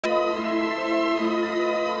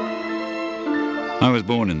I was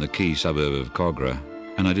born in the key suburb of Kogarah,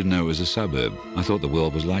 and I didn't know it was a suburb. I thought the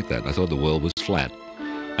world was like that. I thought the world was flat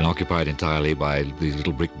and occupied entirely by these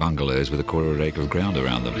little brick bungalows with a quarter acre of ground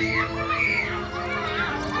around them.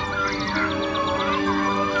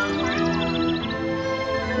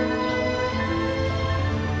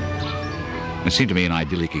 It seemed to me an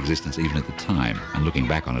idyllic existence even at the time, and looking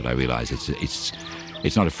back on it I realise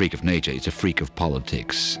it's not a freak of nature, it's a freak of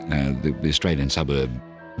politics. The Australian suburb,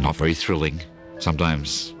 not very thrilling,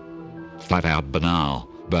 sometimes flat out banal,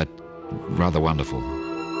 but rather wonderful.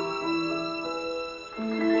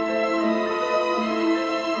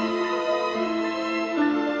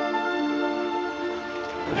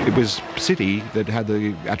 It was a city that had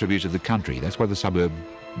the attributes of the country. That's what the suburb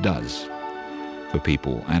does for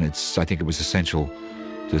people, and I think it was essential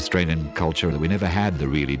to Australian culture that we never had the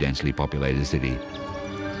really densely populated city.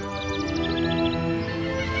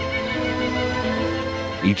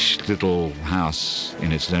 Each little house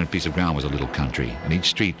in its own piece of ground was a little country, and each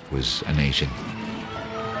street was a nation.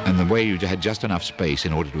 And the way you had just enough space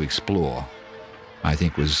in order to explore, I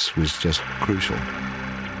think was just crucial.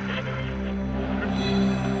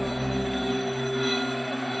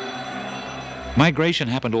 Migration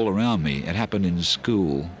happened all around me. It happened in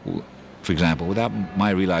school, for example, without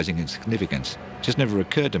my realizing its significance. It just never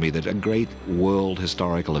occurred to me that a great world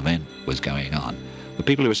historical event was going on. The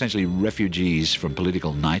people who were essentially refugees from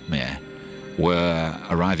political nightmare were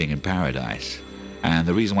arriving in paradise. And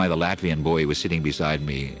the reason why the Latvian boy was sitting beside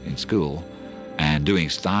me in school and doing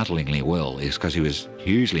startlingly well is because he was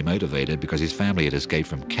hugely motivated because his family had escaped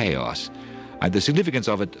from chaos. The significance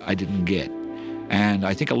of it I didn't get. And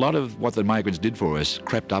I think a lot of what the migrants did for us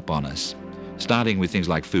crept up on us, starting with things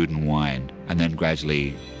like food and wine, and then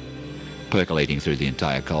gradually percolating through the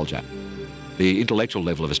entire culture. The intellectual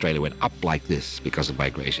level of Australia went up like this because of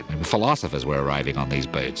migration. And philosophers were arriving on these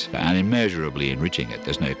boats and immeasurably enriching it,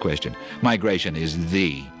 there's no question. Migration is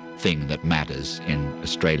the thing that matters in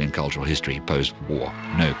Australian cultural history post-war,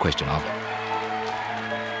 no question of it.